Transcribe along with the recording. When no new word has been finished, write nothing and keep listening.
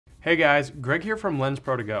Hey guys, Greg here from Lens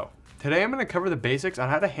Pro to Go. Today I'm going to cover the basics on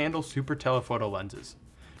how to handle super telephoto lenses.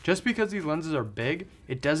 Just because these lenses are big,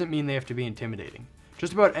 it doesn't mean they have to be intimidating.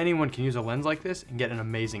 Just about anyone can use a lens like this and get an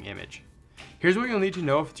amazing image. Here's what you'll need to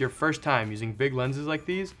know if it's your first time using big lenses like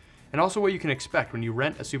these, and also what you can expect when you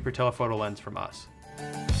rent a super telephoto lens from us.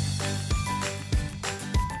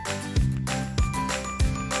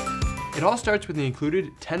 It all starts with the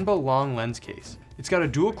included 10-ball long lens case. It's got a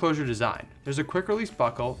dual closure design. There's a quick release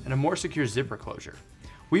buckle and a more secure zipper closure.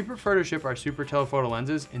 We prefer to ship our super telephoto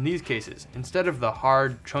lenses in these cases instead of the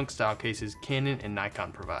hard trunk style cases Canon and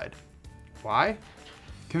Nikon provide. Why?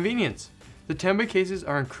 Convenience. The 10-bay cases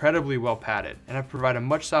are incredibly well padded and provide a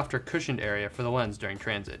much softer cushioned area for the lens during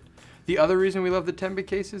transit. The other reason we love the 10-bay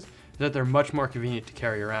cases is that they're much more convenient to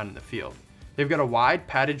carry around in the field. They've got a wide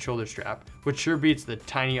padded shoulder strap, which sure beats the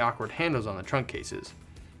tiny awkward handles on the trunk cases.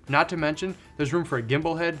 Not to mention, there's room for a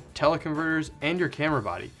gimbal head, teleconverters, and your camera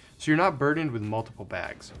body, so you're not burdened with multiple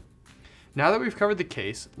bags. Now that we've covered the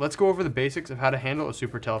case, let's go over the basics of how to handle a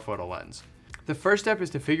super telephoto lens. The first step is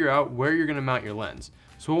to figure out where you're going to mount your lens,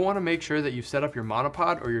 so we'll want to make sure that you've set up your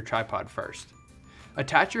monopod or your tripod first.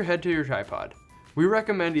 Attach your head to your tripod. We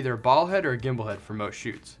recommend either a ball head or a gimbal head for most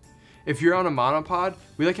shoots. If you're on a monopod,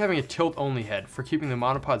 we like having a tilt-only head for keeping the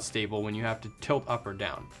monopod stable when you have to tilt up or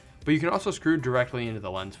down, but you can also screw directly into the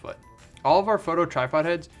lens foot. All of our photo tripod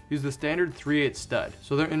heads use the standard 3/8 stud,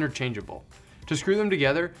 so they're interchangeable. To screw them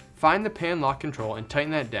together, find the pan lock control and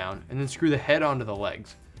tighten that down, and then screw the head onto the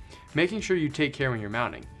legs. Making sure you take care when you're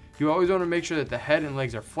mounting. You always want to make sure that the head and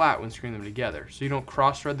legs are flat when screwing them together, so you don't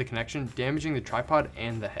cross-thread the connection, damaging the tripod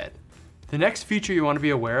and the head. The next feature you want to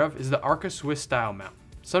be aware of is the Arca Swiss style mount,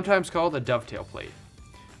 sometimes called a dovetail plate.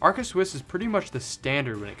 Arca Swiss is pretty much the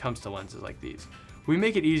standard when it comes to lenses like these. We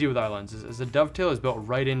make it easy with our lenses as the dovetail is built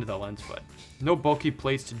right into the lens foot. No bulky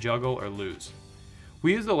plates to juggle or lose.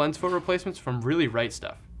 We use the lens foot replacements from Really Right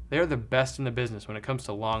Stuff. They are the best in the business when it comes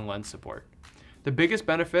to long lens support. The biggest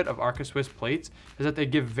benefit of Arca Swiss plates is that they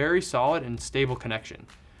give very solid and stable connection.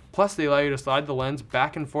 Plus they allow you to slide the lens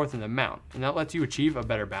back and forth in the mount, and that lets you achieve a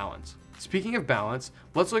better balance. Speaking of balance,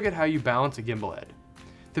 let's look at how you balance a gimbal head.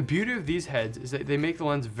 The beauty of these heads is that they make the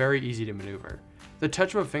lens very easy to maneuver. The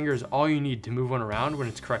touch of a finger is all you need to move one around when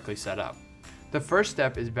it's correctly set up. The first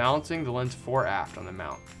step is balancing the lens fore-aft on the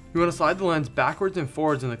mount. You want to slide the lens backwards and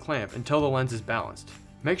forwards in the clamp until the lens is balanced.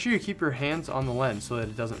 Make sure you keep your hands on the lens so that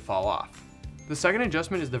it doesn't fall off. The second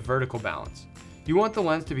adjustment is the vertical balance. You want the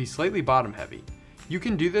lens to be slightly bottom heavy. You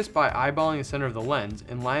can do this by eyeballing the center of the lens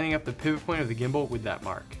and lining up the pivot point of the gimbal with that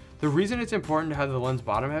mark. The reason it's important to have the lens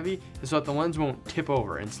bottom heavy is so that the lens won't tip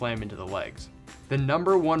over and slam into the legs. The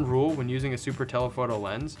number one rule when using a super telephoto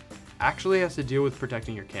lens actually has to deal with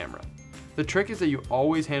protecting your camera. The trick is that you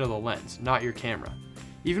always handle the lens, not your camera.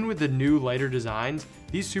 Even with the new lighter designs,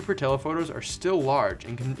 these super telephotos are still large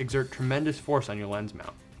and can exert tremendous force on your lens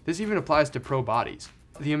mount. This even applies to pro bodies.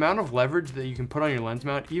 The amount of leverage that you can put on your lens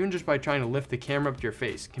mount, even just by trying to lift the camera up to your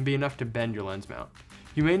face, can be enough to bend your lens mount.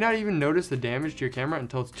 You may not even notice the damage to your camera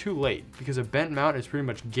until it's too late, because a bent mount is pretty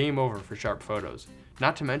much game over for sharp photos,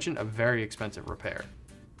 not to mention a very expensive repair.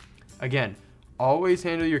 Again, always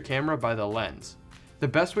handle your camera by the lens. The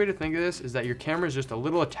best way to think of this is that your camera is just a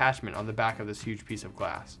little attachment on the back of this huge piece of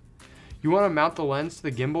glass. You want to mount the lens to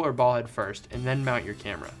the gimbal or ball head first, and then mount your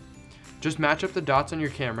camera. Just match up the dots on your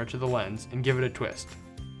camera to the lens and give it a twist.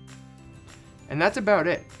 And that's about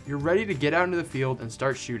it. You're ready to get out into the field and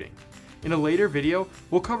start shooting. In a later video,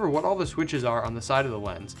 we'll cover what all the switches are on the side of the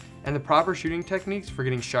lens and the proper shooting techniques for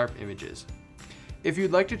getting sharp images. If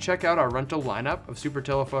you'd like to check out our rental lineup of super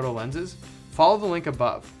telephoto lenses, follow the link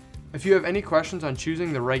above. If you have any questions on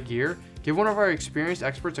choosing the right gear, give one of our experienced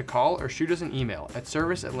experts a call or shoot us an email at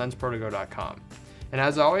service@lensprotogo.com. And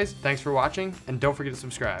as always, thanks for watching, and don't forget to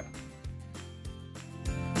subscribe.